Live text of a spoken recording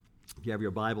If you have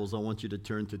your Bibles, I want you to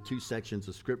turn to two sections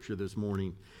of Scripture this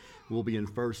morning. We'll be in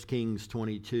 1 Kings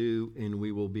 22, and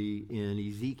we will be in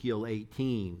Ezekiel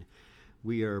 18.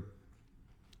 We are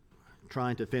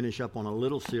trying to finish up on a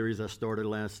little series I started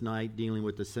last night dealing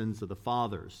with the sins of the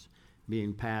fathers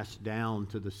being passed down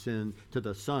to the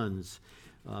sons,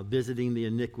 visiting the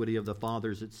iniquity of the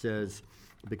fathers, it says,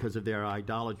 because of their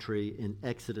idolatry in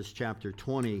Exodus chapter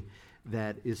 20,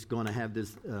 that is going to have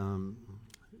this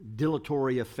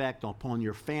dilatory effect upon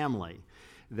your family,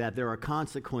 that there are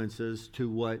consequences to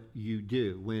what you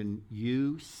do. When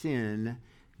you sin,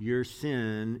 your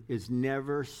sin is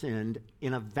never sinned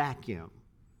in a vacuum.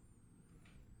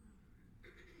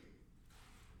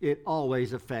 It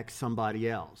always affects somebody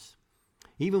else.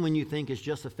 Even when you think it's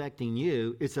just affecting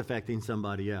you, it's affecting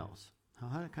somebody else.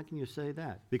 How can you say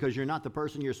that? Because you're not the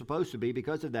person you're supposed to be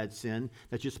because of that sin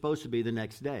that you're supposed to be the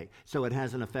next day. So it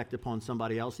has an effect upon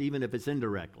somebody else, even if it's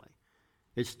indirectly.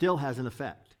 It still has an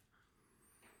effect.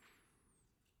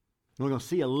 We're going to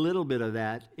see a little bit of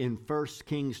that in 1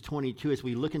 Kings 22 as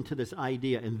we look into this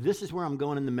idea. And this is where I'm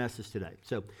going in the message today.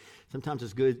 So sometimes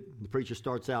it's good, the preacher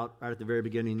starts out right at the very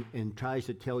beginning and tries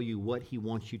to tell you what he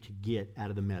wants you to get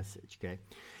out of the message, okay?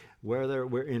 Whether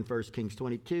we're in 1 Kings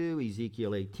 22,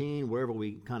 Ezekiel 18, wherever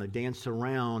we kind of dance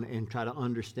around and try to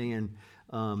understand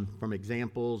from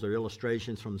examples or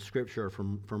illustrations from Scripture or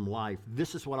from life,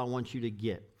 this is what I want you to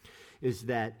get, is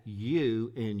that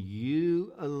you and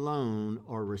you alone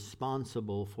are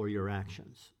responsible for your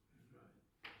actions.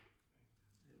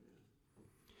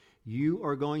 You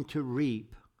are going to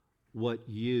reap what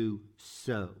you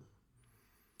sow.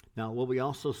 Now, what we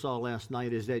also saw last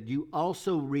night is that you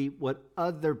also reap what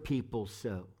other people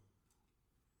sow.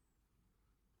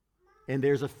 And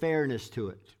there's a fairness to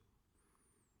it.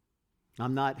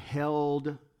 I'm not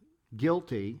held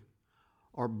guilty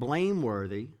or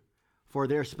blameworthy for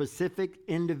their specific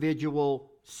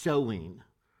individual sowing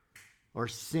or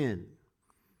sin.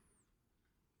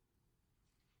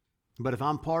 But if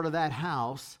I'm part of that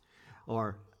house,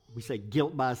 or we say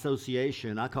guilt by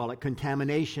association, I call it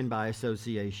contamination by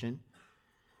association,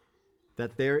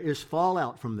 that there is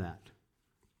fallout from that.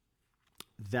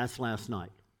 That's last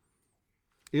night.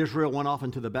 Israel went off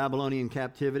into the Babylonian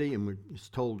captivity, and it's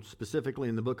told specifically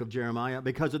in the book of Jeremiah,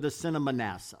 because of the sin of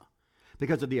Manasseh.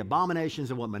 Because of the abominations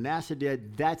of what Manasseh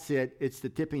did, that's it. It's the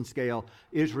tipping scale.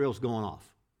 Israel's going off.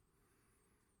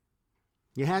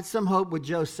 You had some hope with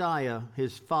Josiah,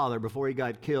 his father, before he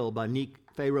got killed by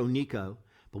Pharaoh Necho.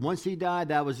 But once he died,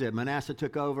 that was it. Manasseh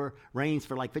took over, reigns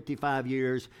for like 55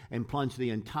 years, and plunged the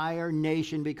entire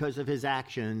nation because of his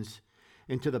actions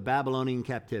into the Babylonian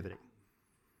captivity.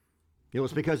 It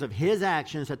was because of his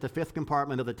actions that the fifth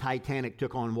compartment of the Titanic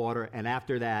took on water, and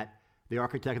after that, the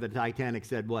architect of the Titanic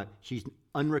said what? She's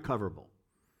unrecoverable.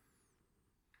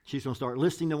 She's going to start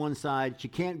listing to one side. She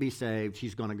can't be saved.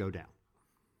 She's going to go down.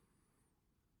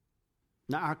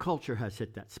 Now, our culture has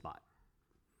hit that spot.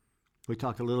 We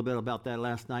talked a little bit about that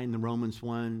last night in the Romans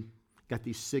 1. Got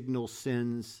these signal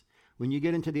sins. When you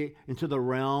get into the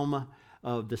realm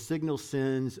of the signal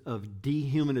sins of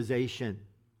dehumanization,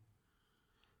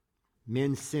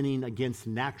 men sinning against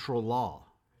natural law,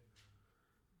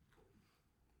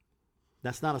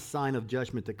 that's not a sign of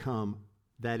judgment to come.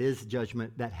 That is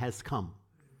judgment that has come.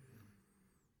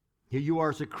 Here you are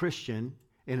as a Christian,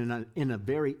 and in a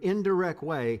very indirect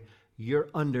way, you're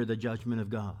under the judgment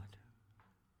of God.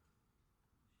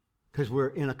 Because we're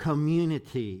in a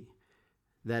community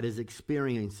that is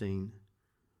experiencing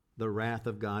the wrath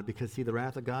of God. Because, see, the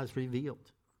wrath of God is revealed,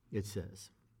 it says.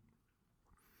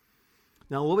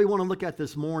 Now, what we want to look at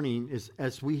this morning is,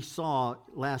 as we saw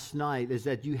last night, is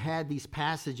that you had these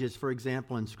passages, for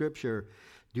example, in Scripture,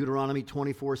 Deuteronomy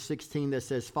 24:16, that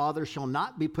says, "Fathers shall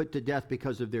not be put to death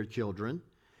because of their children,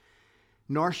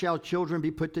 nor shall children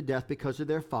be put to death because of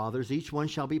their fathers. Each one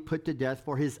shall be put to death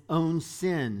for his own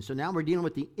sin." So now we're dealing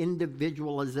with the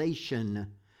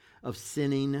individualization of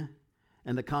sinning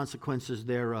and the consequences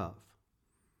thereof.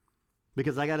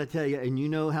 Because I got to tell you, and you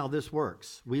know how this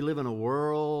works. We live in a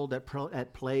world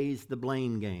that plays the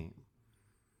blame game.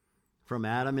 From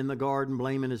Adam in the garden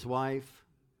blaming his wife,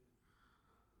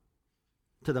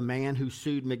 to the man who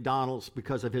sued McDonald's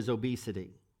because of his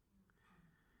obesity.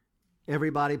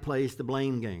 Everybody plays the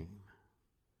blame game.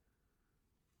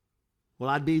 Well,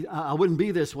 I wouldn't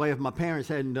be this way if my parents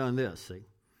hadn't done this, see.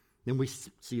 And we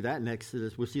see that in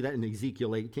Exodus. We'll see that in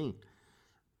Ezekiel 18.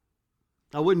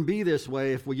 I wouldn't be this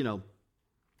way if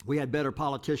we had better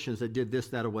politicians that did this,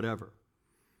 that, or whatever.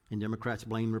 And Democrats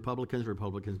blame Republicans,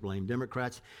 Republicans blame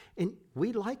Democrats. And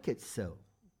we like it so.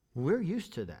 We're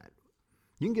used to that.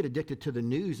 You can get addicted to the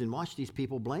news and watch these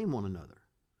people blame one another.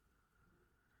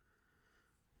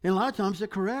 And a lot of times they're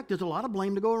correct. There's a lot of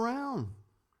blame to go around.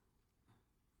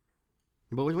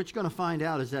 But what you're going to find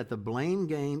out is that the blame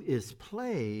game is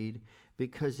played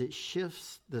because it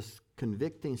shifts this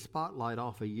convicting spotlight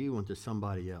off of you onto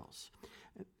somebody else.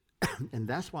 And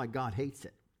that's why God hates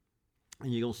it.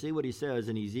 And you're going to see what he says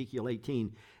in Ezekiel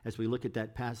 18 as we look at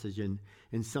that passage in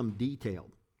some detail.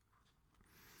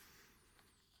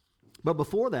 But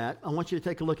before that, I want you to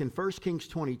take a look in 1 Kings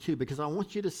 22, because I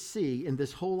want you to see in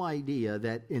this whole idea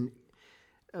that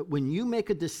when you make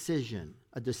a decision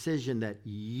that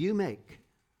you make,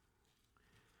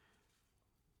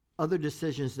 other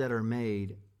decisions that are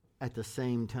made at the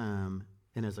same time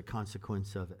and as a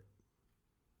consequence of it.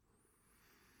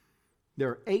 There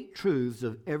are 8 truths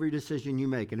of every decision you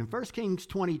make. And in 1 Kings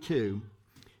 22,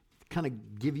 kind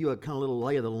of give you a kind of little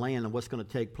lay of the land of what's going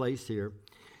to take place here,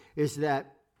 is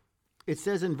that it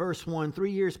says in verse 1,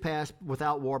 3 years passed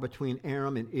without war between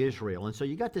Aram and Israel. And so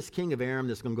you got this king of Aram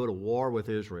that's going to go to war with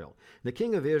Israel. The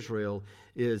king of Israel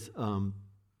is, I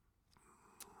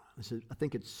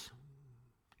think it's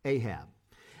Ahab.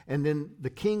 And then the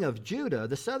king of Judah,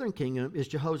 the southern kingdom, is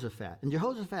Jehoshaphat. And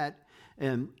Jehoshaphat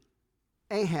and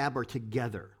Ahab are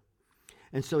together.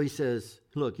 And so he says,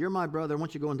 look, you're my brother. I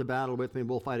want you to go into battle with me.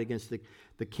 We'll fight against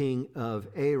the king of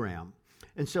Aram.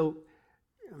 And so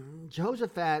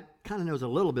Jehoshaphat kind of knows a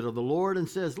little bit of the Lord and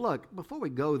says, look, before we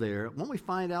go there, why don't we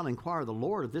find out and inquire of the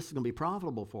Lord if this is going to be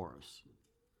profitable for us?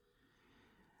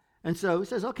 And so he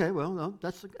says, okay, well, no,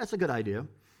 that's a good idea.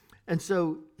 And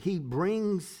so he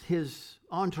brings his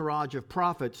entourage of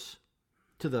prophets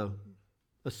to the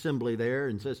assembly there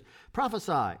and says,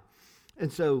 prophesy.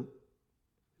 And so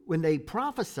when they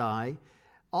prophesy,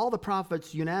 all the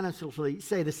prophets unanimously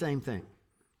say the same thing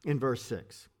in verse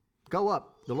 6. Go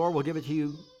up, the Lord will give it to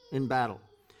you in battle.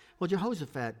 Well,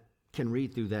 Jehoshaphat can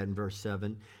read through that in verse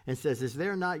 7 and says, is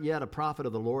there not yet a prophet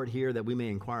of the Lord here that we may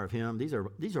inquire of him? These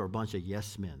are a bunch of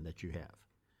yes men that you have.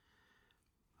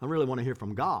 I really want to hear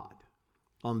from God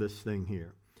on this thing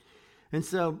here. And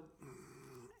so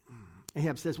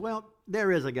Ahab says, well,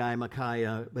 there is a guy,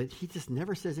 Micaiah, but he just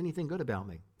never says anything good about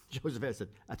me. Jehoshaphat said,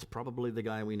 that's probably the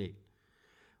guy we need.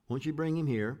 Won't you bring him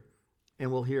here,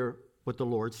 and we'll hear what the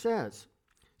Lord says.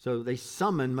 So they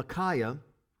summon Micaiah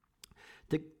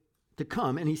to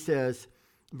come, and he says,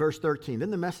 verse 13,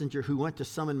 then the messenger who went to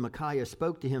summon Micaiah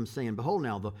spoke to him, saying, behold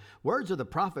now, the words of the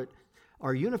prophet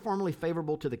are uniformly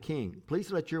favorable to the king.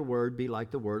 Please let your word be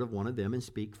like the word of one of them and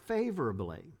speak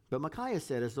favorably. But Micaiah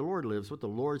said, as the Lord lives, what the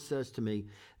Lord says to me,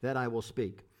 that I will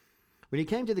speak. When he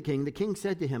came to the king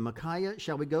said to him, Micaiah,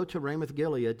 shall we go to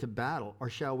Ramoth-Gilead to battle, or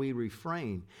shall we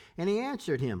refrain? And he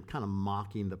answered him, kind of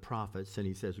mocking the prophets, and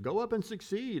he says, go up and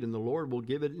succeed, and the Lord will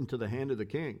give it into the hand of the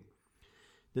king.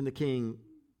 Then the king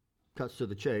cuts to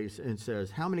the chase and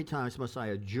says, how many times must I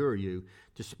adjure you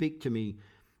to speak to me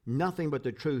nothing but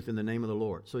the truth in the name of the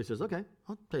Lord? So he says, okay,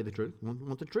 I'll tell you the truth.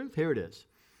 Want the truth? Here it is.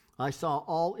 I saw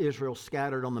all Israel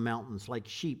scattered on the mountains like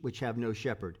sheep which have no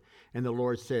shepherd. And the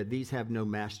Lord said, these have no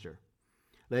master.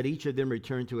 Let each of them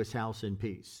return to his house in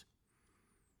peace.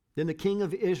 Then the king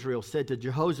of Israel said to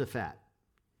Jehoshaphat,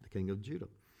 the king of Judah,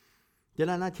 did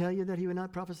I not tell you that he would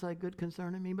not prophesy good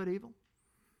concerning me but evil?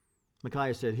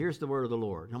 Micaiah said, here's the word of the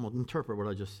Lord. I'm going to interpret what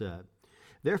I just said.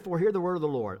 Therefore, hear the word of the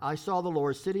Lord. I saw the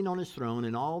Lord sitting on his throne,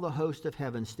 and all the host of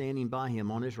heaven standing by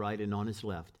him on his right and on his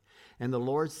left. And the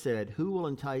Lord said, who will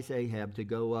entice Ahab to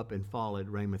go up and fall at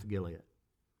Ramoth-Gilead?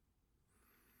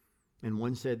 And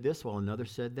one said this, while another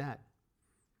said that.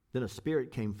 Then a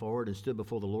spirit came forward and stood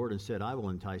before the Lord and said, I will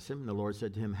entice him. And the Lord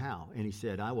said to him, how? And he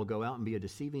said, I will go out and be a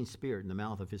deceiving spirit in the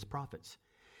mouth of his prophets.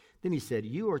 Then he said,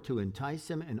 you are to entice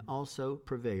him and also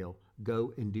prevail.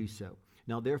 Go and do so.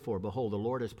 Now therefore, behold, the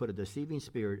Lord has put a deceiving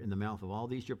spirit in the mouth of all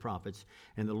these your prophets,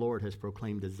 and the Lord has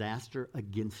proclaimed disaster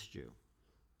against you.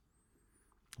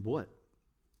 What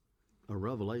a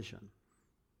revelation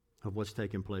of what's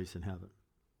taking place in heaven.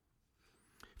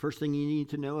 First thing you need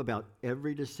to know about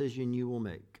every decision you will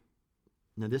make.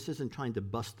 Now, this isn't trying to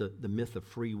bust the myth of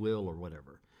free will or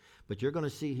whatever, but you're going to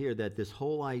see here that this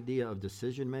whole idea of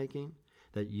decision making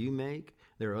that you make,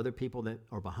 there are other people that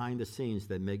are behind the scenes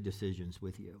that make decisions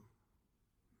with you.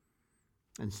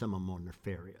 And some are more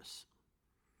nefarious.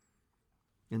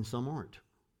 And some aren't.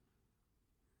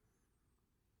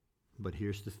 But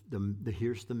here's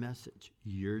the message.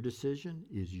 Your decision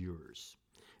is yours.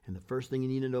 And the first thing you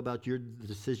need to know about the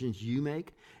decisions you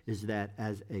make is that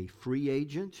as a free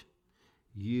agent,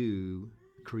 you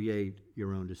create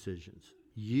your own decisions.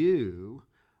 You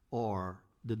are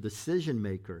the decision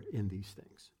maker in these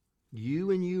things.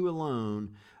 You and you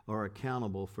alone are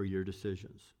accountable for your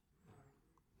decisions.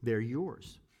 They're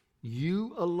yours.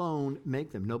 You alone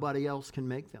make them. Nobody else can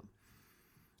make them.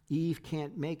 Eve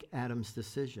can't make Adam's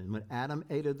decision. When Adam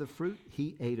ate of the fruit,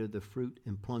 he ate of the fruit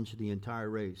and plunged the entire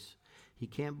race. He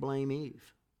can't blame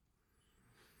Eve.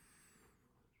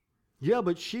 Yeah,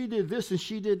 but she did this and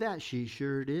she did that. She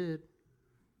sure did.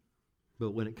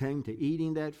 But when it came to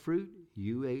eating that fruit,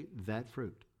 you ate that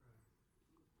fruit.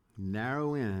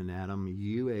 Narrow in, Adam,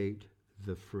 you ate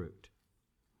the fruit.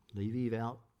 Leave Eve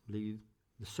out. Leave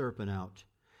the serpent out.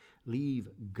 Leave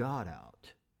God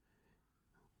out.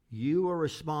 You are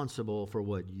responsible for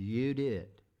what you did.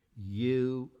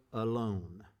 You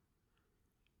alone.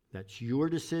 That's your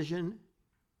decision.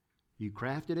 You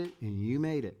crafted it and you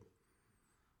made it.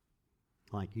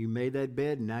 Like you made that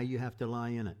bed and now you have to lie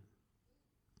in it.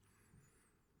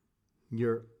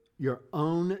 Your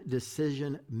own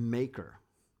decision maker.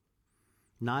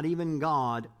 Not even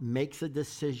God makes a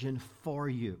decision for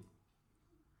you.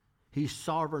 He's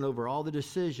sovereign over all the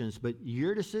decisions, but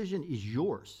your decision is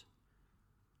yours.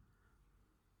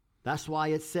 That's why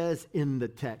it says in the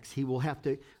text, he will have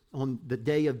to, on the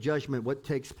day of judgment, what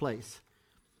takes place?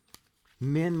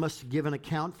 Men must give an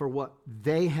account for what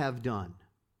they have done,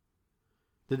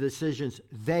 the decisions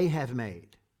they have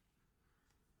made.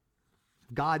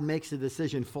 God makes a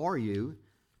decision for you,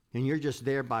 and you're just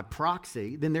there by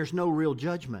proxy, then there's no real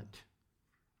judgment.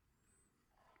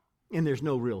 And there's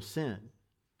no real sin.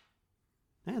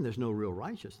 And there's no real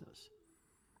righteousness.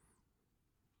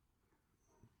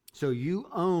 So you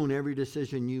own every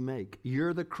decision you make.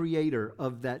 You're the creator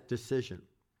of that decision.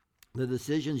 The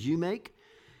decisions you make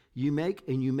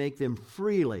and you make them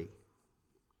freely.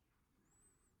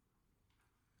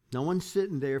 No one's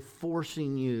sitting there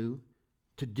forcing you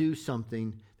to do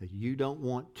something that you don't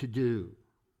want to do.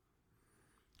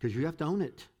 Because you have to own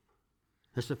it.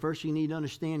 That's the first you need to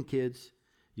understand, kids.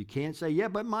 You can't say, yeah,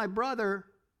 but my brother,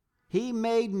 he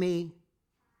made me.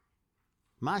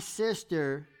 My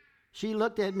sister, she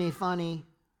looked at me funny.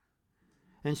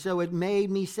 And so it made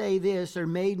me say this or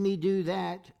made me do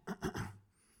that.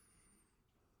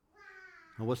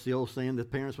 And what's the old saying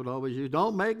that parents would always use?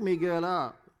 Don't make me get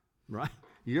up. Right?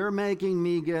 You're making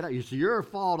me get up. It's your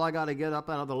fault I got to get up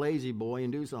out of the lazy boy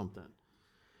and do something.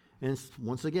 And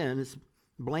once again, it's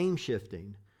blame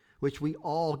shifting, which we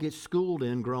all get schooled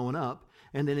in growing up,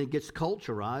 and then it gets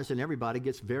culturized, and everybody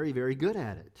gets very, very good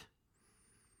at it.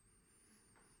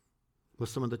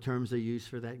 What's some of the terms they use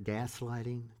for that?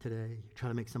 Gaslighting today. You try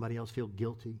to make somebody else feel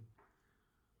guilty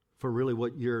for really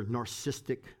what your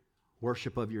narcissistic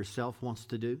worship of yourself wants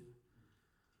to do.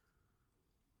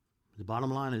 The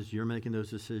bottom line is you're making those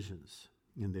decisions,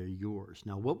 and they're yours.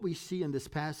 Now, what we see in this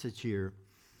passage here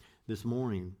this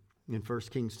morning in 1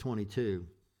 Kings 22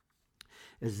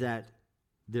 is that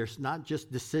there's not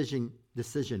just decision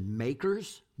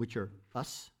makers, which are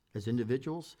us as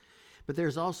individuals, but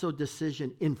there's also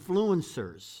decision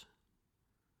influencers.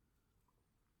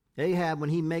 Ahab, when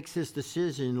he makes his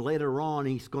decision later on,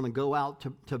 he's going to go out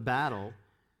to battle.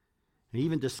 He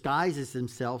even disguises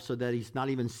himself so that he's not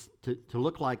even to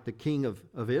look like the king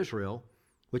of Israel,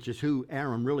 which is who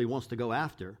Aram really wants to go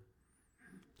after.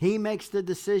 He makes the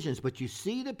decisions, but you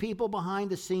see the people behind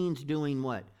the scenes doing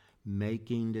what?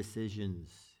 Making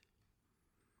decisions.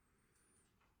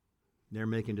 They're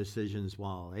making decisions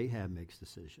while Ahab makes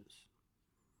decisions.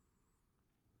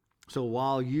 So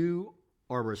while you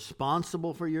are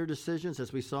responsible for your decisions,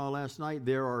 as we saw last night,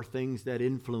 there are things that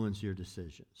influence your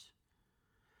decisions.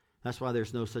 That's why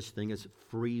there's no such thing as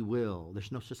free will.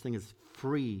 There's no such thing as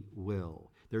free will.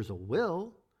 There's a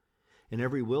will, and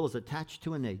every will is attached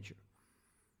to a nature.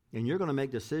 And you're going to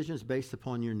make decisions based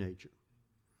upon your nature.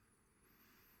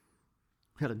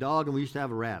 We had a dog, and we used to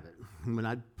have a rabbit. And when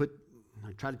I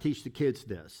try to teach the kids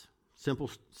this.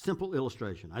 Simple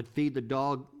illustration. I'd feed the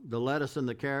dog the lettuce and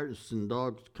the carrots, and the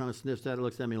dog kind of sniffs at it,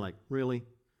 looks at me like, really?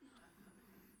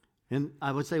 And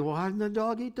I would say, well, why didn't the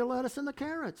dog eat the lettuce and the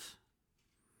carrots?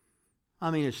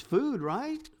 I mean, it's food,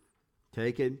 right?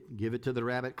 Take it, give it to the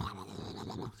rabbit.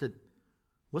 I said,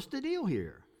 what's the deal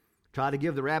here? Try to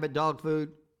give the rabbit dog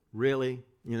food? Really?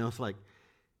 You know, it's like,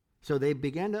 so they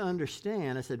began to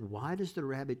understand. I said, why does the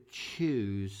rabbit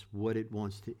choose what it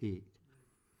wants to eat?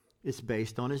 It's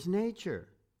based on his nature.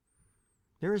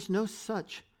 There is no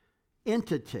such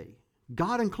entity,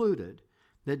 God included,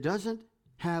 that doesn't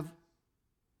have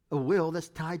a will that's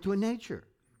tied to a nature.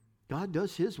 God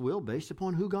does his will based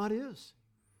upon who God is.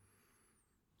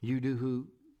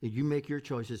 You make your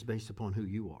choices based upon who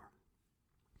you are.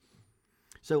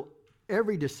 So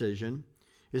every decision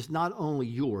is not only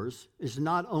yours, is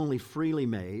not only freely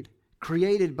made,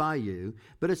 created by you,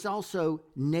 but it's also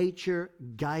nature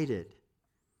guided.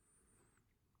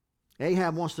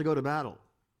 Ahab wants to go to battle.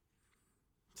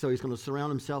 So he's going to surround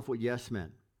himself with yes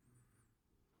men.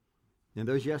 And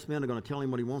those yes men are going to tell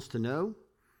him what he wants to know.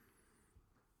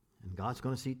 And God's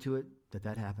going to see to it that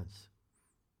that happens.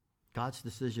 God's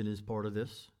decision is part of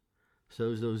this.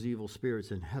 So's those evil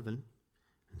spirits in heaven.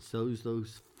 And so's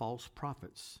those false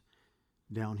prophets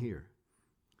down here.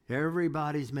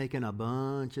 Everybody's making a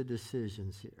bunch of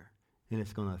decisions here. And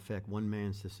it's going to affect one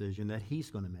man's decision that he's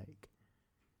going to make.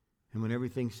 And when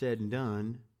everything's said and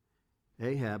done,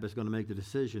 Ahab is going to make the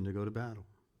decision to go to battle.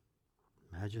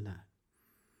 Imagine that.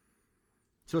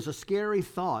 So it's a scary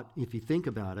thought, if you think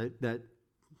about it, that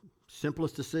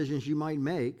simplest decisions you might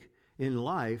make in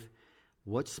life,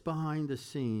 what's behind the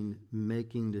scene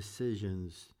making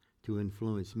decisions to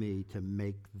influence me to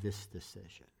make this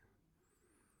decision?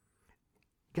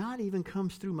 God even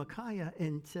comes through Micaiah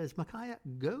and says, Micaiah,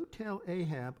 go tell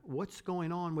Ahab what's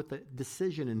going on with the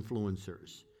decision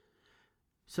influencers,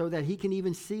 so that he can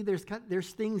even see there's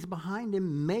things behind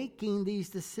him making these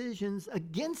decisions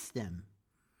against him.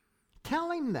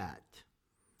 Tell him that.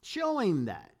 Show him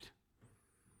that.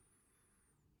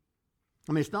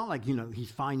 I mean, it's not like,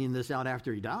 he's finding this out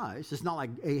after he dies. It's not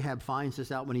like Ahab finds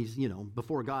this out when he's,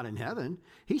 before God in heaven.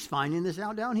 He's finding this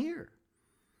out down here.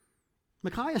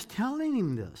 Micaiah's telling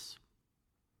him this.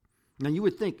 Now, you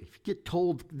would think, if you get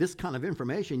told this kind of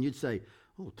information, you'd say,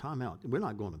 oh, time out. We're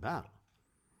not going to battle.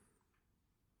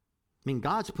 I mean,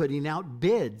 God's putting out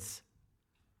bids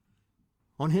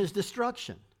on his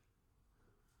destruction.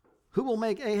 Who will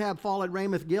make Ahab fall at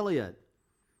Ramoth Gilead?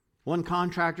 One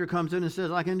contractor comes in and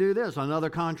says, I can do this. Another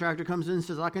contractor comes in and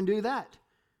says, I can do that.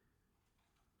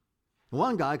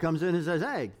 One guy comes in and says,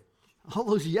 hey, all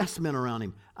those yes men around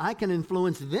him, I can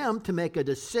influence them to make a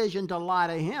decision to lie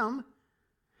to him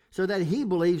so that he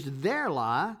believes their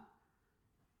lie,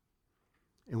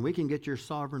 and we can get your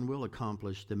sovereign will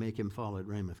accomplished to make him fall at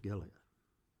Ramoth Gilead.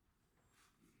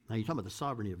 Now you're talking about the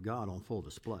sovereignty of God on full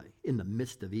display in the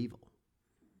midst of evil.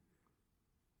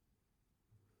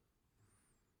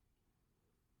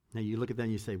 Now you look at that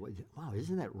and you say, wow,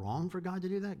 isn't that wrong for God to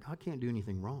do that? God can't do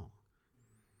anything wrong.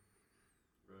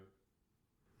 Right.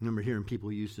 I remember hearing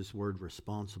people use this word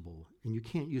responsible, and you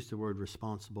can't use the word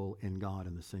responsible and God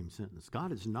in the same sentence.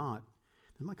 God is not,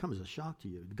 this might come as a shock to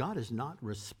you, God is not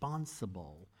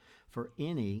responsible for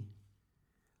any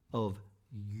of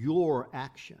your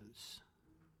actions.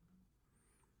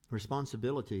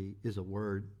 Responsibility is a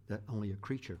word that only a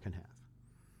creature can have.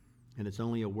 And it's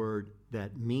only a word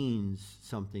that means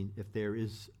something if there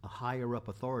is a higher up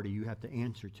authority you have to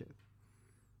answer to.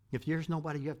 If there's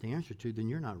nobody you have to answer to, then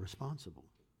you're not responsible.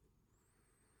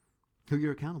 Who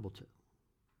you're accountable to.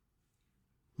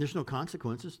 There's no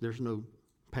consequences. There's no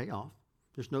payoff.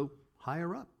 There's no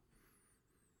higher up.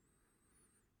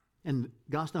 And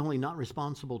God's not only not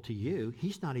responsible to you,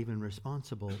 he's not even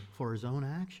responsible for his own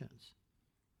actions.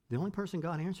 The only person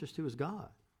God answers to is God.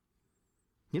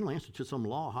 You don't answer to some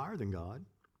law higher than God.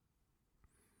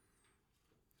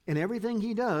 And everything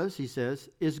he does, he says,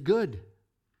 is good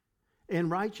and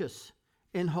righteous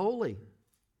and holy.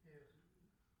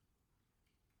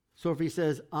 So if he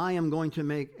says, I am going to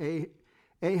make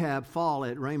Ahab fall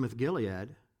at Ramoth Gilead,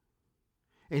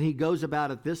 and he goes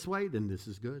about it this way, then this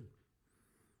is good.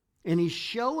 And he's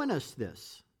showing us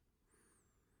this.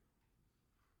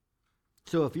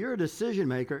 So if you're a decision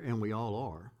maker, and we all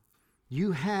are,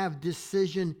 you have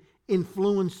decision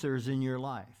influencers in your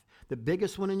life. The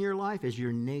biggest one in your life is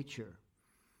your nature.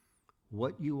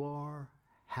 What you are,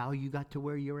 how you got to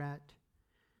where you're at.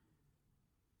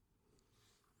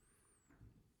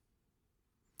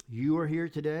 You are here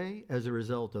today as a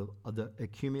result of the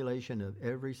accumulation of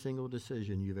every single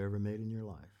decision you've ever made in your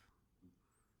life.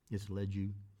 It's led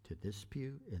you to this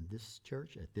pew in this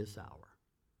church at this hour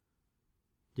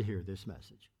to hear this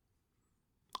message.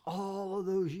 All of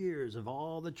those years of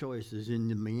all the choices in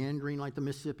the meandering like the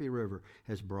Mississippi River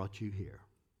has brought you here.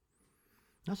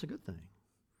 That's a good thing.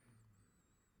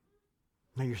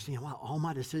 Now you're saying, wow, all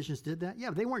my decisions did that? Yeah,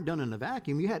 but they weren't done in a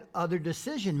vacuum. You had other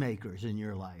decision makers in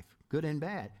your life, good and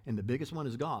bad. And the biggest one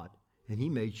is God. And he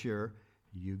made sure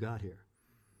you got here.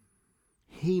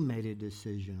 He made a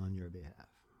decision on your behalf.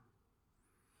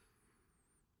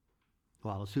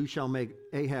 While who shall make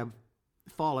Ahab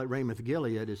fall at Ramoth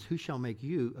Gilead is who shall make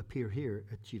you appear here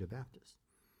at Cheetah Baptist.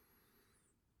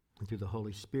 And through the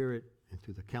Holy Spirit and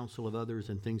through the counsel of others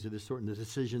and things of this sort and the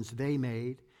decisions they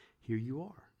made, here you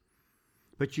are.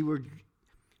 But you were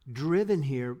driven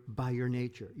here by your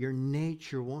nature. Your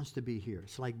nature wants to be here.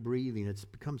 It's like breathing. It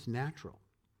becomes natural.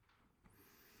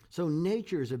 So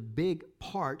nature is a big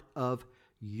part of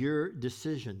your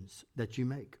decisions that you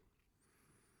make.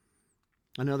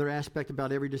 Another aspect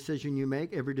about every decision you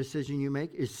make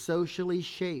is socially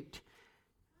shaped.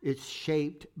 it's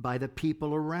shaped by the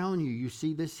people around you. You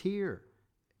see this here.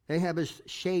 Ahab is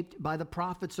shaped by the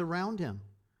prophets around him.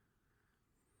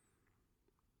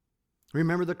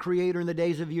 Remember the Creator in the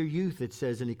days of your youth, it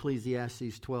says in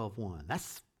Ecclesiastes 12:1.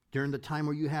 That's during the time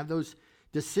where you have those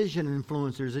decision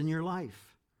influencers in your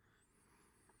life.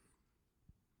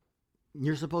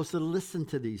 You're supposed to listen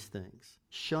to these things.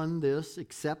 Shun this,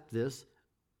 accept this,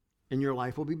 and your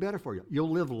life will be better for you.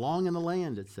 You'll live long in the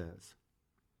land, it says.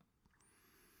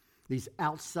 These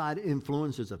outside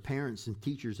influences of parents and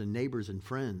teachers and neighbors and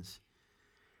friends,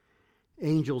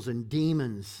 angels and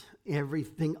demons,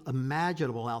 everything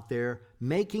imaginable out there,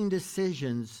 making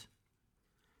decisions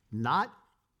not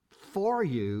for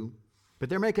you, but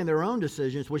they're making their own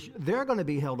decisions, which they're going to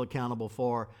be held accountable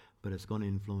for, but it's going to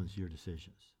influence your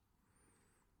decisions.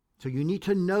 So you need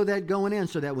to know that going in,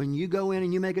 so that when you go in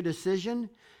and you make a decision,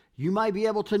 you might be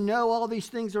able to know all these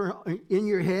things are in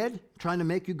your head, trying to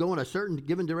make you go in a certain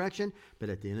given direction, but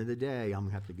at the end of the day, I'm going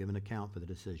to have to give an account for the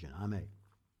decision I make.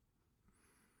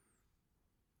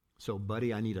 So,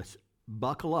 buddy, I need to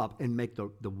buckle up and make the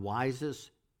wisest,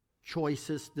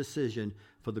 choicest decision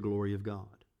for the glory of God.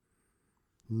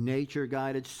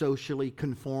 Nature-guided, socially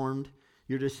conformed,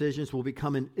 your decisions will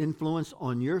become an influence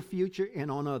on your future and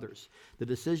on others. The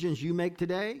decisions you make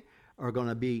today are going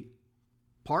to be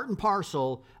part and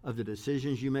parcel of the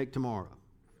decisions you make tomorrow.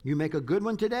 You make a good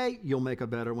one today, you'll make a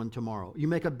better one tomorrow. You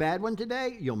make a bad one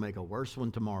today, you'll make a worse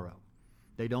one tomorrow.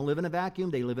 They don't live in a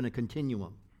vacuum, they live in a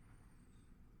continuum.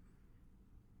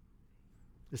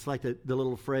 It's like the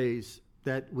little phrase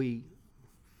that we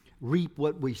reap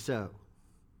what we sow.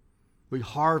 We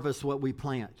harvest what we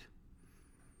plant.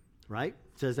 Right?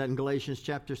 It says that in Galatians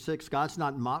chapter 6. God's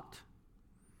not mocked.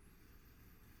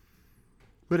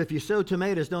 But if you sow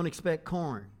tomatoes, don't expect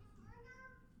corn.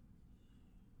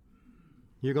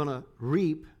 You're going to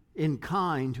reap in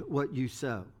kind what you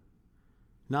sow.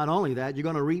 Not only that, you're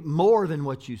going to reap more than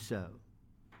what you sow.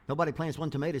 Nobody plants one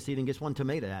tomato seed and gets one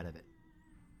tomato out of it.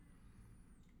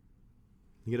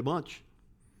 You get a bunch.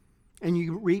 And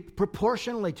you reap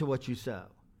proportionally to what you sow.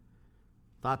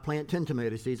 If I plant 10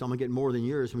 tomato seeds, I'm going to get more than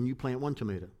yours when you plant one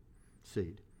tomato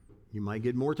seed. You might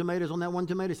get more tomatoes on that one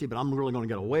tomato seed, but I'm really going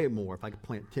to get way more if I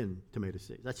plant 10 tomato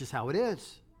seeds. That's just how it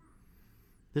is.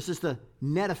 This is the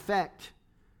net effect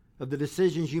of the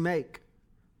decisions you make.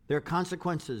 There are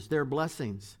consequences. There are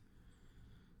blessings.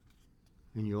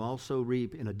 And you also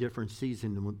reap in a different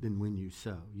season than when you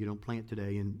sow. You don't plant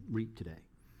today and reap today.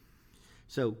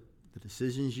 So the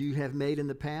decisions you have made in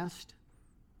the past,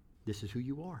 this is who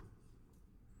you are.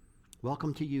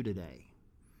 Welcome to you today.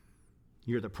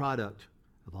 You're the product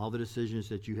of all the decisions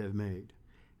that you have made,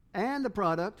 and the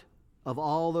product of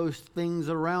all those things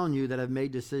around you that have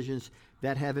made decisions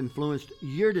that have influenced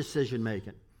your decision making.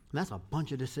 And that's a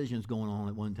bunch of decisions going on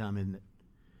at one time, isn't it?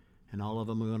 And all of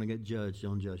them are going to get judged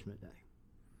on Judgment Day.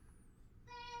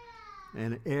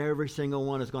 And every single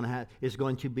one is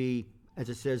going to be, as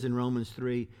it says in Romans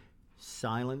 3,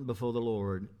 silent before the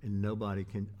Lord, and nobody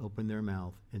can open their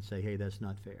mouth and say, hey, that's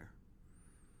not fair.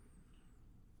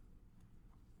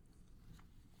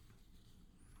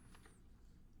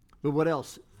 But what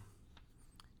else?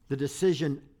 The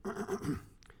decision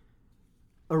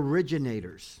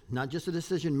originators, not just the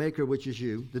decision maker, which is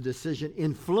you, the decision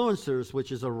influencers,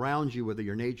 which is around you, whether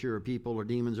you're nature or people or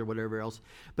demons or whatever else,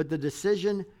 but the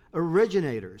decision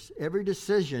originators. Every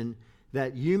decision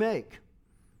that you make,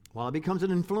 while it becomes an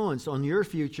influence on your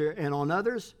future and on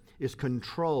others, is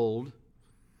controlled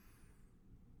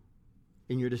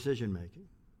in your decision making.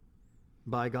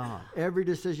 By God. Every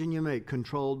decision you make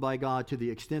controlled by God, to the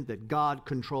extent that God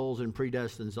controls and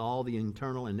predestines all the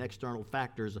internal and external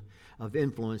factors of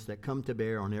influence that come to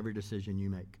bear on every decision you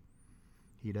make.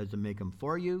 He doesn't make them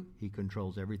for you. He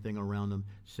controls everything around them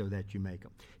so that you make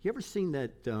them. You ever seen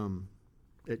that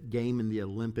game in the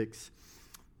Olympics?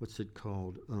 What's it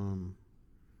called?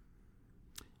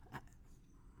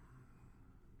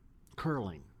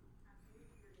 Curling.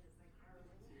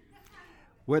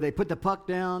 Where they put the puck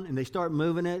down and they start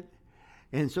moving it,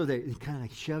 and so they kind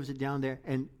of shoves it down there,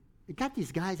 and it got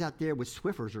these guys out there with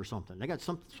Swiffers or something. They got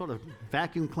some sort of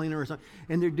vacuum cleaner or something,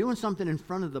 and they're doing something in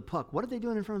front of the puck. What are they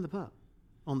doing in front of the puck?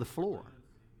 On the floor.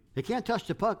 They can't touch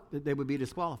the puck; they would be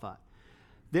disqualified.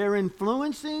 They're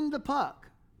influencing the puck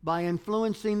by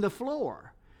influencing the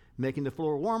floor, making the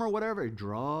floor warmer, whatever. It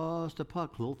draws the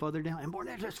puck a little further down, and boy,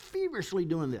 they're just feverishly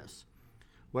doing this.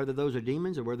 Whether those are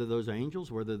demons or whether those are angels,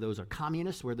 whether those are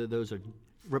communists, whether those are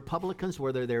Republicans,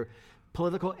 whether they're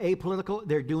political, apolitical,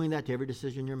 they're doing that to every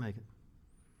decision you're making.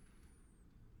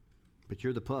 But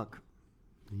you're the puck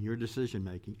in your decision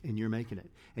making, and you're making it.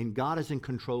 And God is in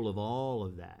control of all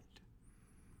of that.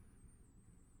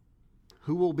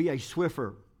 Who will be a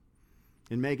Swiffer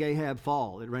and make Ahab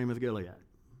fall at Ramoth Gilead?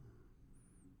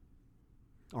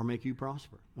 Or make you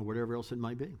prosper, or whatever else it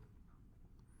might be.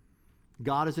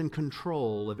 God is in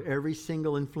control of every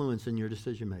single influence in your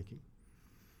decision making.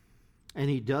 And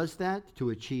he does that to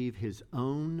achieve his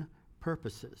own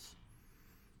purposes.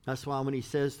 That's why when he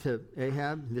says to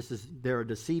Ahab, they're a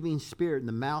deceiving spirit in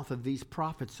the mouth of these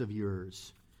prophets of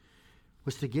yours,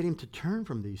 was to get him to turn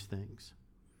from these things.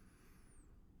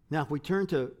 Now, if we turn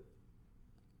to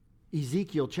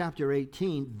Ezekiel chapter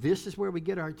 18, this is where we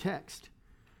get our text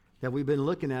that we've been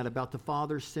looking at about the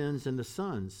father's sins and the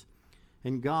sons.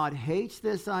 And God hates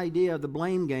this idea of the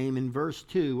blame game in verse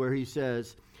 2 where he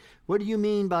says, what do you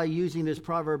mean by using this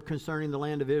proverb concerning the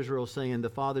land of Israel, saying, the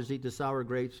fathers eat the sour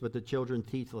grapes, but the children's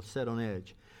teeth are set on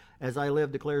edge? As I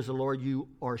live, declares the Lord, you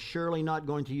are surely not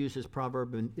going to use this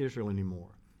proverb in Israel anymore.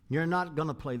 You're not going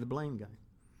to play the blame game.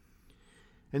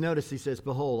 And notice he says,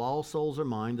 behold, all souls are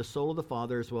mine. The soul of the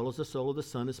Father as well as the soul of the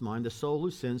Son is mine. The soul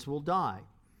who sins will die.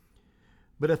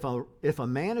 But if a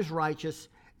man is righteous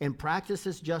and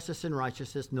practices justice and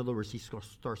righteousness, in other words, he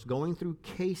starts going through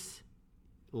case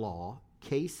law,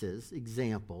 cases,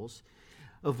 examples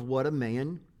of what a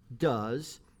man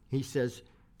does. He says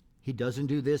he doesn't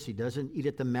do this. He doesn't eat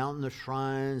at the mountain of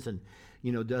shrines and,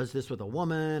 does this with a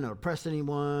woman or oppress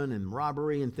anyone and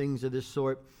robbery and things of this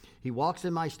sort. He walks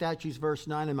in my statutes, verse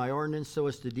 9, and my ordinance so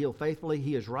as to deal faithfully.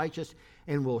 He is righteous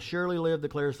and will surely live,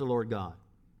 declares the Lord God.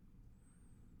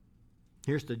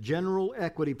 Here's the general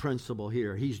equity principle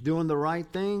here. He's doing the right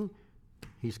thing.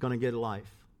 He's going to get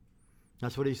life.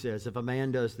 That's what he says, if a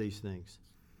man does these things.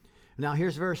 Now,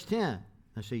 here's verse 10.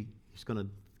 Now, see, he's going to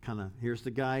here's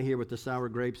the guy here with the sour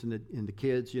grapes and the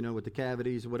kids, with the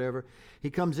cavities or whatever.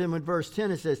 He comes in with verse 10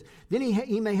 and says, then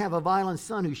he may have a violent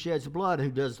son who sheds blood,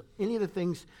 who does any of the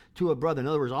things to a brother. In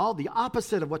other words, all the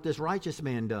opposite of what this righteous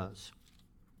man does.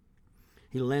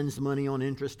 He lends money on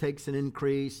interest, takes an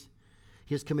increase.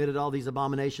 He has committed all these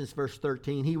abominations, verse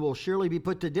 13. He will surely be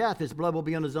put to death. His blood will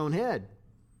be on his own head.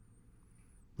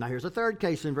 Now here's a third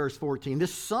case in verse 14.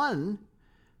 This son,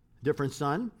 different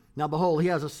son. Now behold, he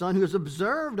has a son who has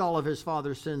observed all of his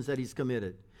father's sins that he's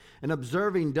committed. And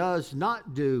observing does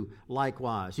not do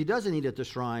likewise. He doesn't eat at the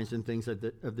shrines and things of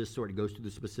this sort. He goes through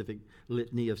the specific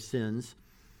litany of sins.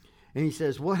 And he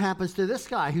says, what happens to this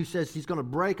guy who says he's going to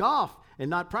break off and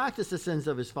not practice the sins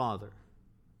of his father?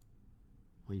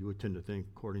 Well, you would tend to think,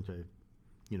 according to,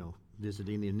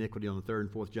 visiting the iniquity on the third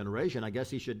and fourth generation, I guess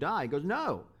he should die. He goes,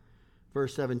 no.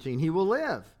 Verse 17, he will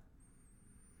live.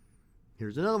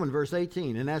 Here's another one, verse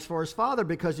 18. And as for his father,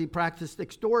 because he practiced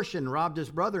extortion, robbed his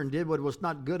brother, and did what was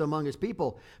not good among his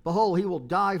people, behold, he will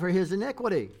die for his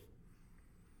iniquity.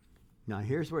 Now,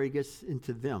 here's where he gets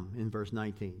into them in verse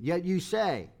 19. Yet you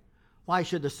say, why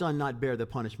should the son not bear the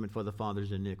punishment for the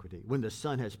father's iniquity? When the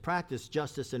son has practiced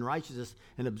justice and righteousness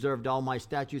and observed all my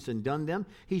statutes and done them,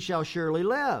 he shall surely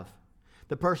live.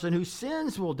 The person who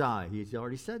sins will die. He's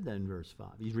already said that in verse 5.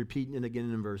 He's repeating it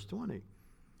again in verse 20.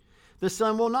 The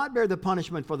son will not bear the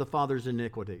punishment for the father's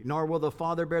iniquity, nor will the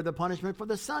father bear the punishment for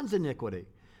the son's iniquity.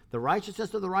 The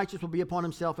righteousness of the righteous will be upon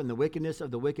himself, and the wickedness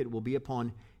of the wicked will be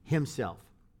upon himself.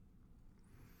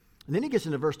 And then he gets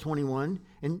into verse 21,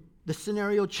 and the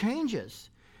scenario changes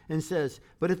and says,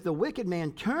 but if the wicked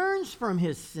man turns from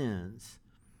his sins,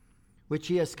 which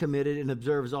he has committed, and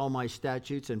observes all my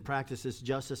statutes and practices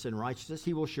justice and righteousness,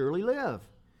 he will surely live.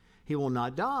 He will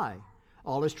not die.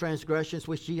 All his transgressions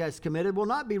which he has committed will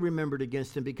not be remembered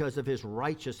against him, because of his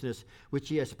righteousness which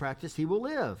he has practiced, he will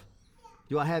live.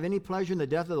 Do I have any pleasure in the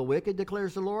death of the wicked,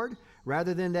 declares the Lord,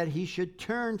 rather than that he should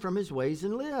turn from his ways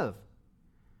and live?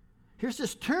 Here's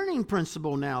this turning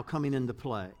principle now coming into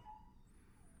play.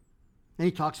 And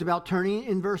he talks about turning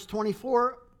in verse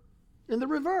 24 in the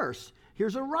reverse.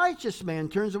 Here's a righteous man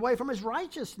turns away from his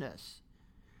righteousness.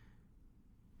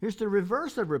 Here's the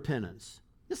reverse of repentance.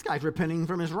 This guy's repenting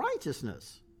from his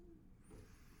righteousness.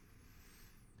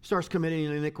 Starts committing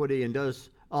iniquity and does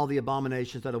all the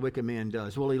abominations that a wicked man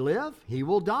does. Will he live? He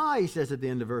will die, he says at the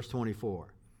end of verse 24.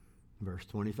 Verse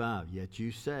 25, yet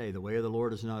you say, the way of the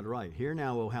Lord is not right. Hear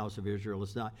now, O house of Israel,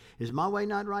 is my way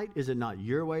not right? Is it not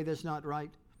your way that's not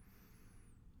right?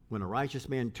 When a righteous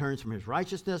man turns from his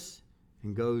righteousness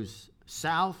and goes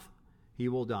south, he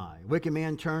will die. A wicked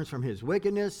man turns from his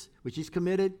wickedness, which he's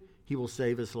committed, he will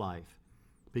save his life.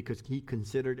 Because he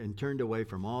considered and turned away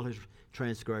from all his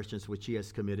transgressions which he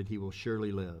has committed, he will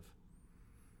surely live.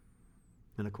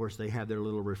 And of course, they have their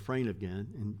little refrain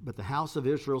again. But the house of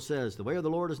Israel says, the way of the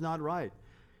Lord is not right.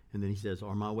 And then he says,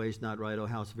 are my ways not right, O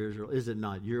house of Israel? Is it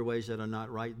not your ways that are not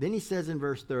right? Then he says in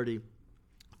verse 30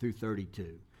 through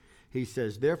 32, he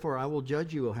says, therefore I will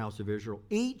judge you, O house of Israel,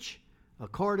 each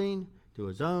according to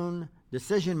his own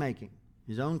decision making,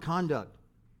 his own conduct,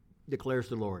 declares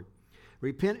the Lord.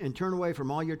 Repent and turn away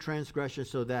from all your transgressions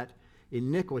so that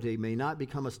iniquity may not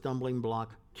become a stumbling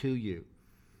block to you.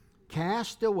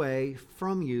 Cast away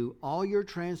from you all your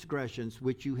transgressions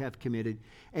which you have committed,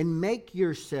 and make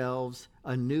yourselves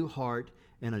a new heart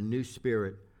and a new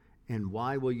spirit. And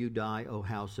why will you die, O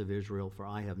house of Israel? For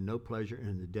I have no pleasure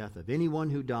in the death of anyone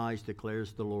who dies,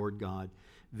 declares the Lord God.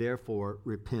 Therefore,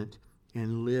 repent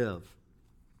and live.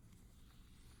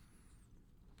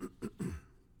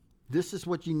 This is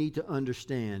what you need to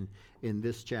understand in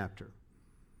this chapter.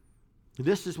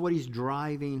 This is what he's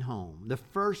driving home. The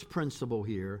first principle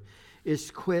here is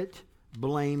quit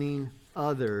blaming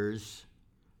others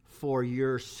for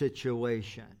your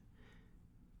situation.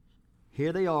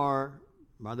 Here they are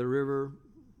by the river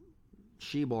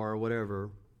Shebar or whatever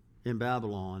in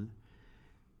Babylon,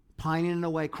 pining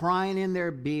away, crying in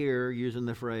their beer, using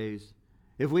the phrase,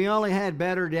 if we only had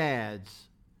better dads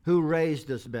who raised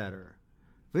us better.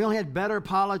 If we only had better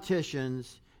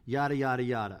politicians, yada, yada,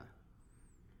 yada.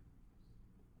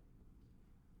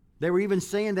 They were even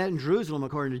saying that in Jerusalem,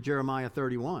 according to Jeremiah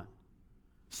 31.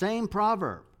 Same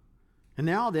proverb. And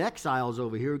now the exiles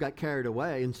over here who got carried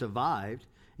away and survived,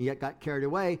 and yet got carried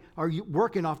away, are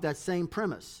working off that same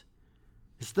premise.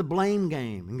 It's the blame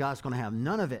game, and God's going to have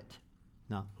none of it.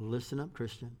 Now, listen up,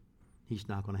 Christian. He's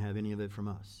not going to have any of it from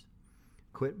us.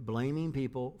 Quit blaming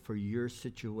people for your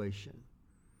situation.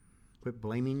 Quit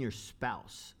blaming your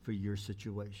spouse for your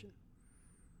situation.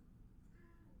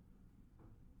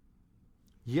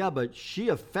 Yeah, but she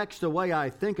affects the way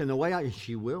I think and the way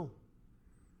she will.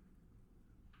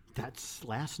 That's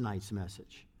last night's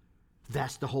message.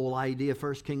 That's the whole idea of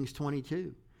 1 Kings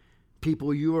 22.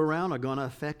 People you around are going to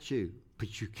affect you,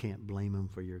 but you can't blame them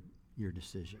for your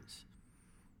decisions.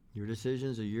 Your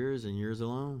decisions are yours and yours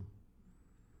alone.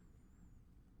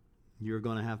 You're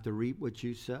going to have to reap what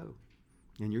you sow.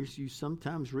 And you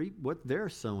sometimes reap what they're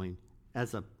sowing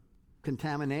as a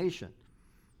contamination,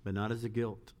 but not as a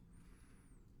guilt.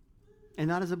 And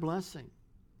not as a blessing.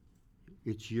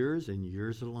 It's yours and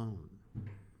yours alone.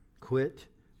 Quit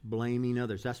blaming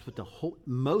others. That's what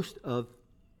most of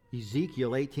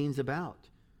Ezekiel 18 is about.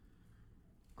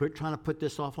 Quit trying to put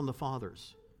this off on the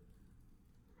fathers.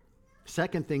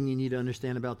 Second thing you need to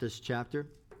understand about this chapter,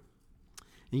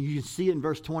 and you can see it in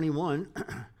verse 21,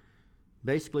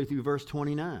 basically through verse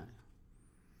 29.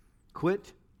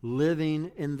 Quit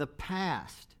living in the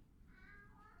past.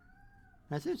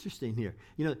 That's interesting here.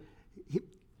 You know,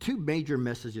 two major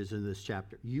messages in this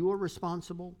chapter. You are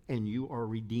responsible and you are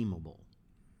redeemable.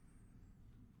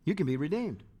 You can be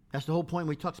redeemed. That's the whole point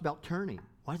when he talks about turning.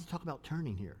 Why does he talk about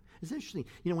turning here? It's interesting.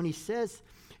 You know, when he says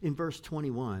in verse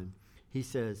 21, he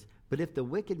says, but if the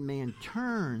wicked man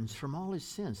turns from all his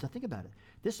sins. Now think about it.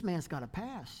 This man's got a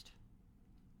past.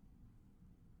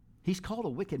 He's called a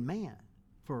wicked man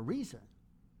for a reason.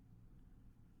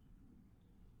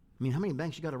 I mean, how many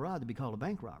banks you got to rob to be called a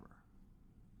bank robber?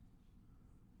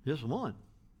 Just one.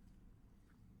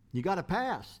 You got a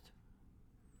past.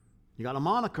 You got a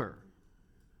moniker.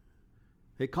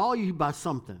 They call you by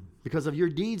something because of your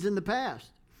deeds in the past.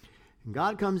 And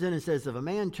God comes in and says, if a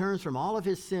man turns from all of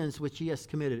his sins which he has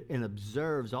committed and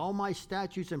observes all my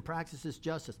statutes and practices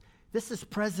justice. This is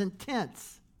present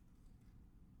tense.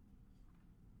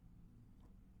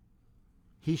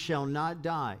 He shall not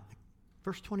die.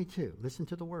 Verse 22, listen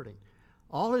to the wording.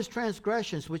 All his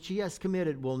transgressions which he has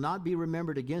committed will not be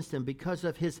remembered against him because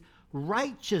of his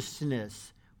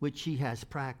righteousness which he has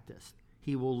practiced.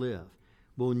 He will live.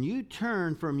 When you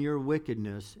turn from your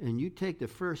wickedness and you take the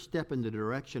first step in the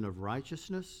direction of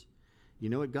righteousness, you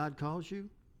know what God calls you?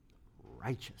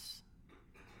 Righteous.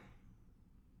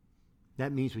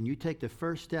 That means when you take the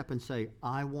first step and say,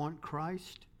 I want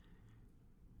Christ,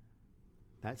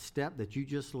 that step that you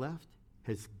just left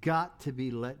has got to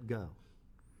be let go.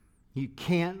 You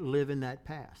can't live in that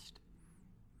past.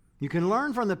 You can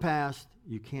learn from the past.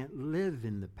 You can't live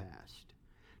in the past.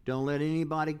 Don't let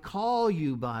anybody call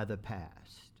you by the past.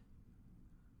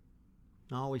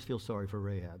 I always feel sorry for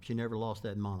Rahab. She never lost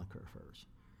that moniker first.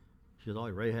 She was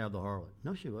always Rahab the harlot.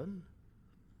 No, she wasn't.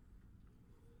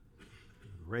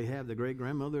 Rahab, the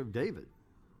great-grandmother of David.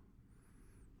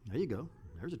 There you go.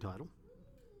 There's a title.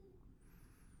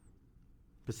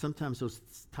 But sometimes those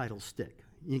titles stick.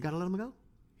 You got to let them go.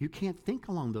 You can't think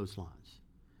along those lines.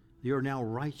 You are now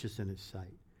righteous in his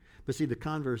sight. But see, the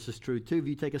converse is true too. If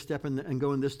you take a step and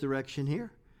go in this direction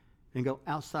here and go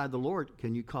outside the Lord,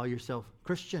 can you call yourself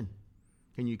Christian?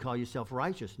 Can you call yourself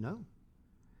righteous? No.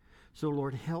 So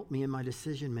Lord, help me in my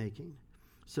decision making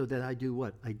so that I do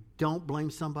what? I don't blame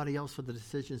somebody else for the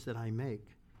decisions that I make,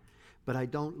 but I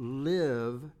don't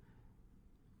live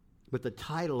with the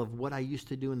title of what I used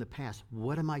to do in the past.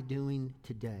 What am I doing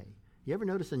today? You ever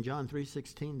notice in John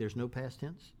 3:16 there's no past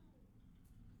tense?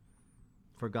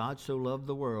 For God so loved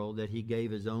the world that he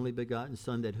gave his only begotten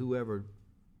Son, that whoever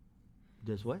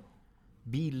does what?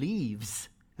 Believes.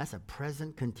 That's a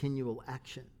present continual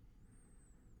action.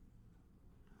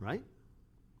 Right?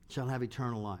 Shall have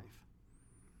eternal life.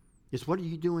 It's what are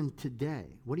you doing today?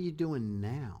 What are you doing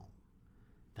now?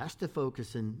 That's the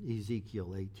focus in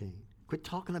Ezekiel 18. Quit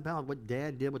talking about what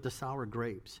Dad did with the sour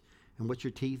grapes and what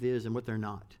your teeth is and what they're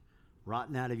not.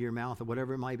 Rotten out of your mouth or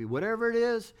whatever it might be. Whatever it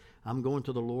is, I'm going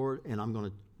to the Lord and I'm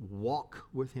going to walk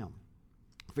with him.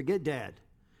 Forget Dad.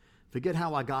 Forget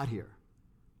how I got here.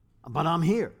 But I'm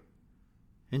here.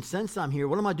 And since I'm here,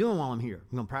 what am I doing while I'm here?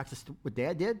 I'm going to practice what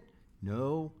Dad did?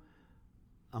 No.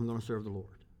 I'm going to serve the Lord.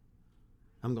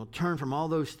 I'm going to turn from all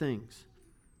those things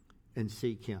and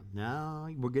seek him. Now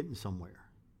we're getting somewhere.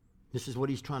 This is what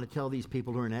he's trying to tell these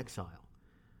people who are in exile.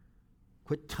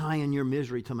 Quit tying your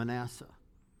misery to Manasseh.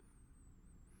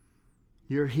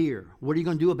 You're here. What are you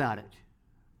going to do about it?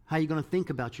 How are you going to think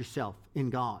about yourself in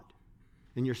God,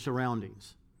 in your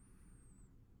surroundings?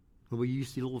 We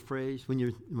use the little phrase,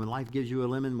 when life gives you a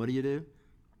lemon, what do?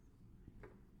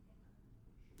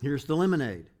 Here's the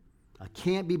lemonade. I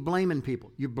can't be blaming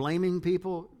people. You're blaming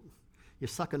people, you're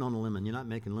sucking on a lemon. You're not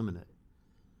making lemonade.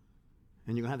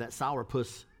 And you're going to have that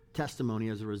sourpuss testimony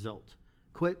as a result.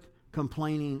 Quit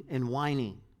complaining and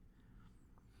whining.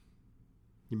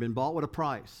 You've been bought with a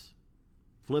price.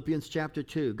 Philippians chapter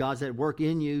 2, God's at work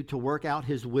in you to work out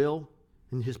his will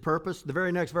and his purpose. The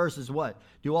very next verse is what?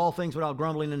 Do all things without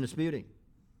grumbling and disputing.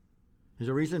 There's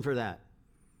a reason for that.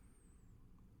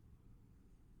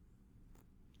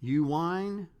 You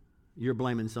whine, you're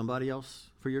blaming somebody else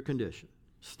for your condition.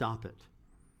 Stop it.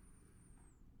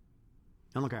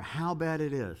 I don't care how bad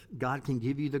it is. God can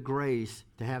give you the grace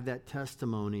to have that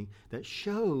testimony that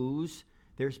shows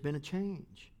there's been a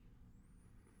change.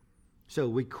 So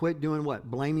we quit doing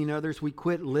what? Blaming others. We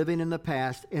quit living in the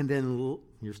past. And then,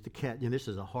 here's the catch. And this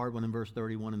is a hard one in verse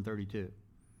 31 and 32.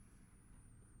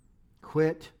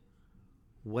 Quit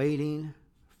waiting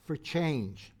for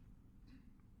change.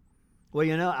 Well,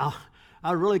 you know,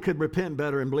 I really could repent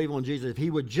better and believe on Jesus if he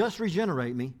would just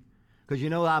regenerate me. Because, you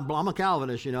know, I'm a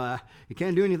Calvinist. You know, you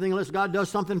can't do anything unless God does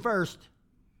something first.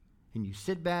 And you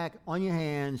sit back on your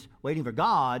hands waiting for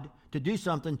God to do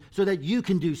something so that you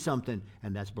can do something.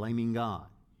 And that's blaming God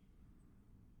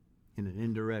in an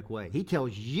indirect way. He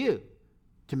tells you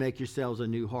to make yourselves a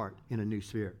new heart and a new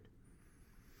spirit.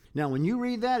 Now, when you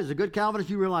read that as a good Calvinist,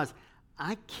 you realize,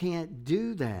 I can't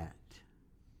do that.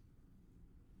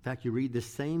 In fact, you read the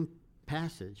same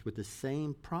passage with the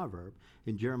same proverb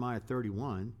in Jeremiah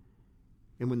 31.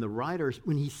 And when the writer,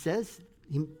 when he says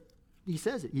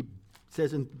it. He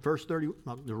says in verse 30,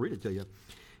 I'll read it to you.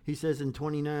 He says in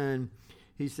 29,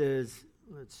 he says,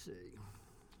 let's see.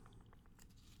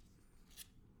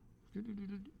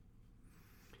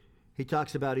 He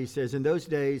talks about, he says, in those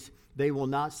days they will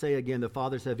not say again, the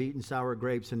fathers have eaten sour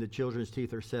grapes and the children's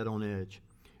teeth are set on edge.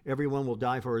 Everyone will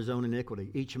die for his own iniquity.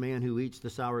 Each man who eats the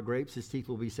sour grapes, his teeth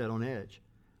will be set on edge.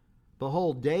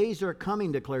 Behold, days are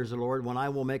coming, declares the Lord, when I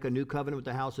will make a new covenant with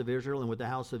the house of Israel and with the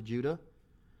house of Judah.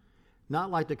 Not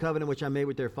like the covenant which I made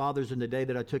with their fathers in the day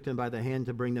that I took them by the hand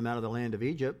to bring them out of the land of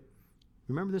Egypt.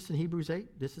 Remember this in Hebrews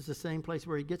 8? This is the same place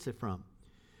where he gets it from.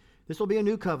 This will be a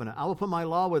new covenant. I will put my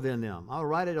law within them. I will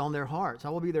write it on their hearts. I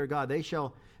will be their God. They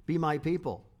shall be my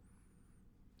people.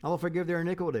 I will forgive their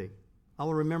iniquity. I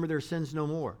will remember their sins no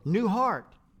more. New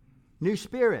heart, new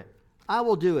spirit. I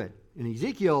will do it. In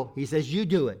Ezekiel, he says, you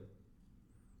do it.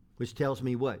 Which tells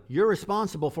me what? You're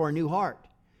responsible for a new heart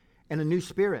and a new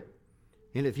spirit.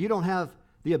 And if you don't have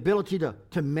the ability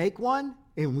to make one,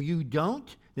 and you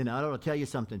don't, then I ought to tell you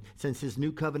something. Since his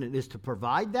new covenant is to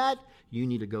provide that, you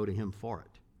need to go to him for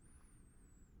it.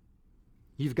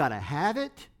 You've got to have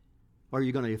it, or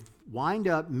you're going to wind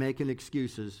up making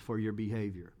excuses for your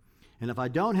behavior. And if I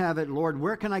don't have it, Lord,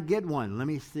 where can I get one? Let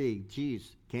me see.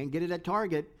 Geez, can't get it at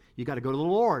Target. You got to go to the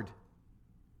Lord.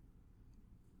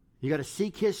 You got to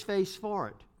seek his face for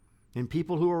it. And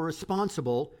people who are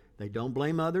responsible, they don't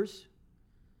blame others.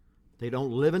 They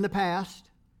don't live in the past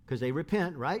because they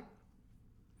repent, right?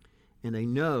 And they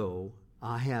know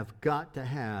I have got to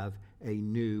have a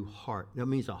new heart. That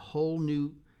means a whole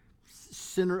new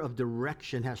center of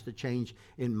direction has to change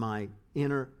in my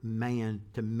inner man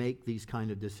to make these kind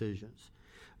of decisions.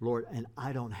 Lord, and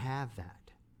I don't have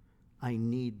that. I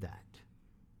need that.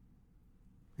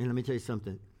 And let me tell you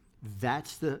something.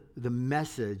 That's the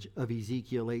message of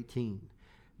Ezekiel 18.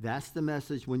 That's the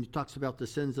message when he talks about the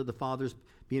sins of the fathers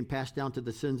being passed down to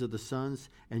the sins of the sons,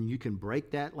 and you can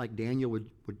break that like Daniel would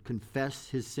confess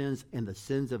his sins and the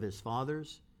sins of his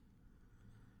fathers,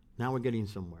 now we're getting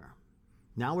somewhere.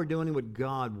 Now we're doing what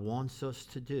God wants us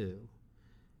to do.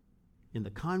 In the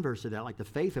converse of that, like the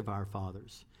faith of our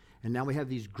fathers. And now we have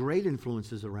these great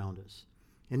influences around us.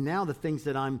 And now the things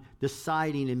that I'm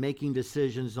deciding and making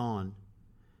decisions on,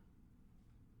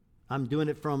 I'm doing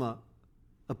it from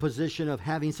a position of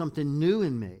having something new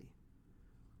in me.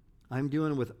 I'm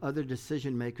doing it with other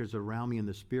decision makers around me in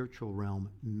the spiritual realm,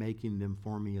 making them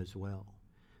for me as well.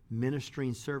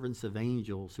 Ministering servants of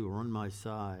angels who are on my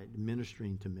side,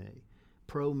 ministering to me,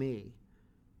 me,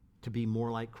 to be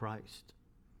more like Christ.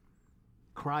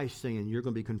 Christ saying, you're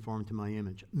going to be conformed to my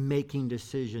image, making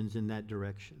decisions in that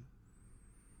direction.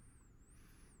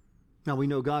 Now, we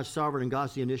know God's sovereign and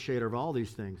God's the initiator of all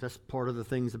these things. That's part of the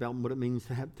things about what it means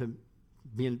to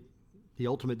be the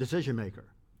ultimate decision maker.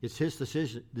 It's his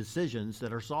decisions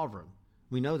that are sovereign.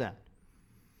 We know that.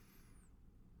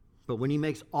 But when he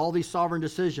makes all these sovereign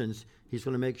decisions, he's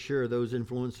going to make sure those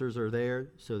influencers are there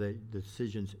so that the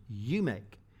decisions you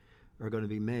make are going to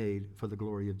be made for the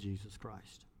glory of Jesus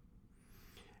Christ.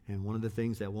 And one of the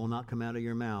things that will not come out of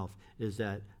your mouth is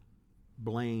that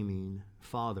blaming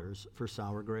fathers for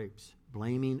sour grapes,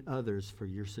 blaming others for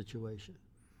your situation.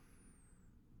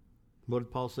 What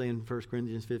did Paul say in 1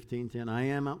 Corinthians 15:10? I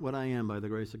am what I am by the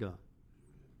grace of God.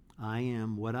 I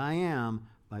am what I am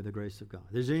by the grace of God.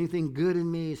 If there's anything good in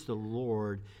me, it's the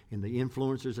Lord and the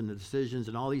influencers and the decisions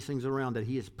and all these things around that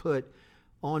he has put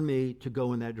on me to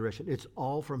go in that direction. It's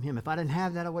all from him. If I didn't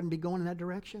have that, I wouldn't be going in that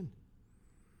direction.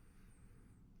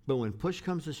 But when push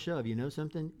comes to shove, you know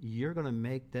something? You're going to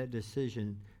make that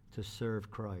decision to serve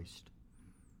Christ.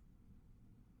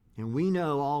 And we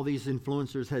know all these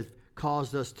influencers have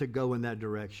caused us to go in that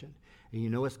direction. And you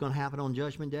know what's going to happen on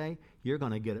Judgment Day? You're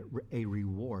going to get a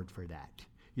reward for that.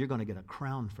 You're going to get a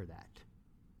crown for that.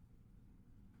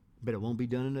 But it won't be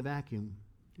done in a vacuum.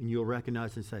 And you'll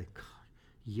recognize and say, God,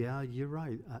 yeah, you're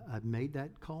right. I've made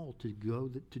that call to go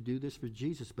to do this for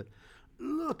Jesus. But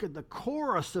look at the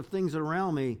chorus of things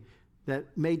around me that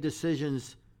made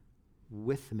decisions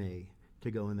with me to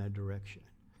go in that direction.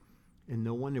 And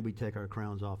no wonder we take our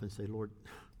crowns off and say, Lord,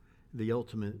 the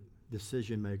ultimate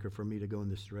decision maker for me to go in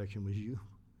this direction was you.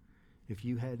 If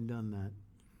you hadn't done that,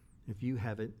 if you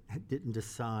didn't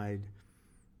decision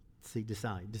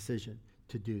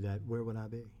to do that, where would I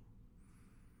be?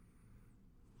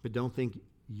 But don't think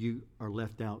you are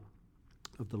left out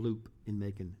of the loop in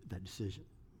making that decision.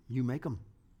 You make them.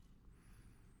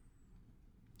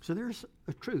 So there's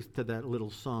a truth to that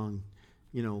little song,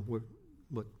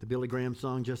 what the Billy Graham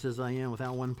song, Just As I Am,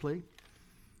 Without One Plea.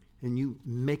 And you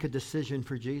make a decision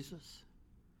for Jesus.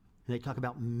 And they talk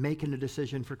about making a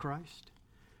decision for Christ.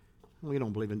 We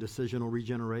don't believe in decisional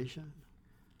regeneration.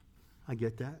 I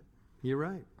get that. You're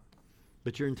right.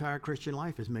 But your entire Christian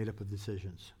life is made up of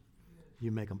decisions.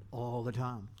 You make them all the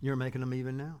time. You're making them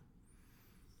even now.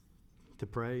 To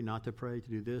pray, not to pray, to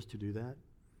do this, to do that.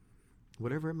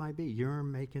 Whatever it might be, you're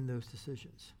making those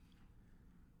decisions.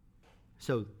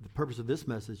 So the purpose of this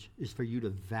message is for you to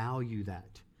value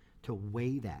that, to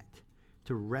weigh that,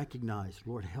 to recognize,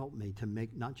 Lord, help me to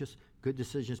make not just good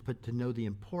decisions, but to know the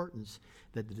importance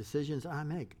that the decisions I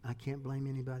make, I can't blame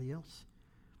anybody else.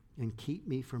 And keep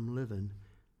me from living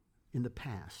in the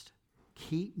past.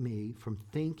 Keep me from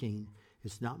thinking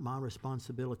it's not my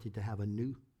responsibility to have a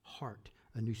new heart,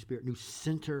 a new spirit, new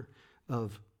center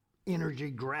of energy,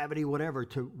 gravity, whatever,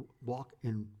 to walk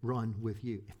and run with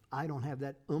you. If I don't have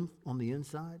that oomph on the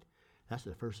inside, that's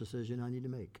the first decision I need to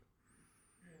make.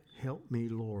 Help me,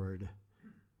 Lord.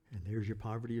 And there's your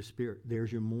poverty of spirit.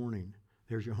 There's your mourning.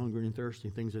 There's your hunger and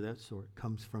thirsting, things of that sort.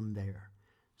 Comes from there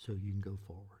so you can go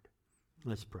forward.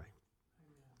 Let's pray.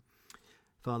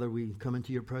 Father, we come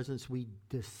into your presence. We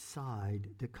decide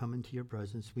to come into your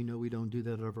presence. We know we don't do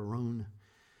that of our own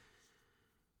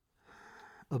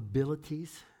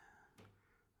abilities,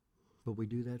 but we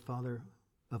do that, Father,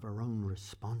 of our own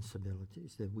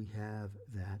responsibilities, that we have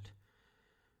that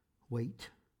weight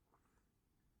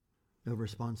of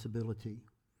responsibility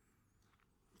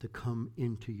to come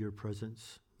into your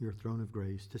presence, your throne of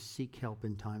grace, to seek help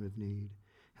in time of need.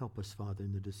 Help us, Father,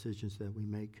 in the decisions that we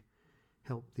make.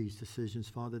 Help these decisions,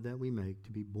 Father, that we make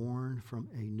to be born from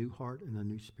a new heart and a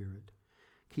new spirit.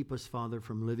 Keep us, Father,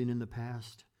 from living in the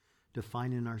past,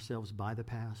 defining ourselves by the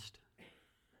past,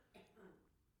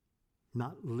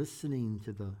 not listening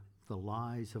to the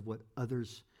lies of what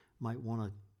others might want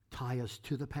to tie us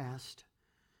to the past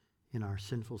in our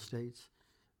sinful states,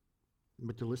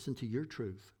 but to listen to your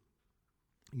truth,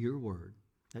 your word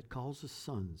that calls us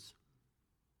sons,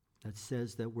 that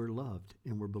says that we're loved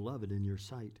and we're beloved in your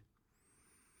sight,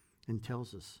 and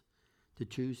tells us to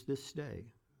choose this day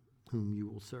whom you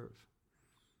will serve.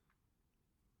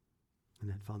 And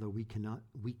that, Father, we cannot,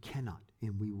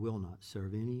 and we will not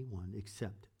serve anyone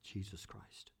except Jesus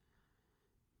Christ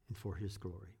and for his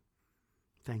glory.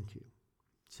 Thank you.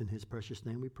 It's in his precious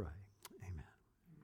name we pray.